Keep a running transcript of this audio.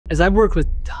As I've worked with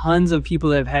tons of people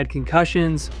that have had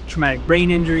concussions, traumatic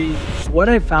brain injuries, what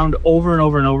I've found over and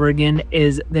over and over again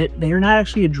is that they're not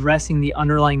actually addressing the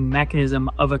underlying mechanism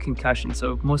of a concussion.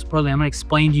 So most importantly, I'm going to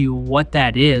explain to you what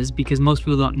that is, because most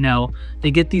people don't know. They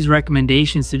get these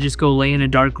recommendations to just go lay in a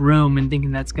dark room and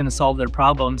thinking that's going to solve their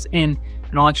problems. And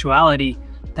in all actuality,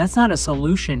 that's not a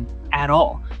solution at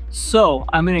all. So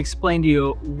I'm going to explain to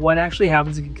you what actually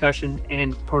happens in concussion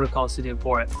and protocols to do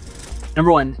for it.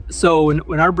 Number one, so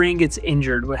when our brain gets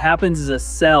injured, what happens is a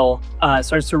cell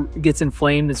gets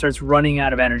inflamed and starts running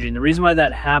out of energy. And the reason why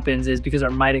that happens is because our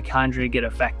mitochondria get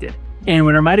affected. And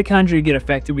when our mitochondria get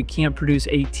affected, we can't produce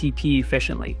ATP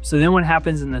efficiently. So then what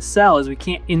happens in the cell is we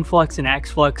can't influx and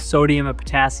exflux sodium and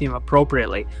potassium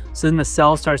appropriately. So then the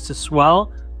cell starts to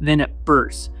swell, then it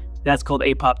bursts. That's called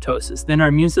apoptosis. Then our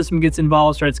immune system gets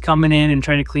involved, starts coming in and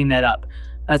trying to clean that up.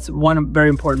 That's one very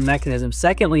important mechanism.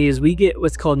 Secondly is we get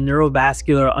what's called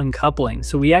neurovascular uncoupling.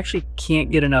 So we actually can't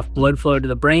get enough blood flow to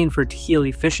the brain for it to heal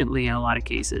efficiently in a lot of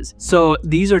cases. So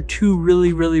these are two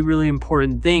really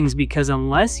important things, because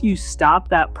unless you stop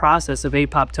that process of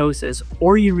apoptosis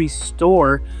or you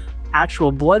restore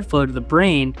actual blood flow to the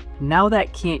brain, now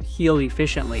that can't heal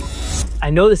efficiently. I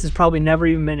know this has probably never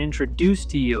even been introduced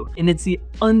to you, and it's the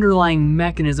underlying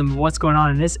mechanism of what's going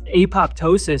on. And this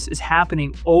apoptosis is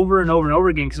happening over and over and over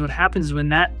again, because what happens is when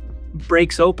that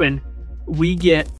breaks open, we get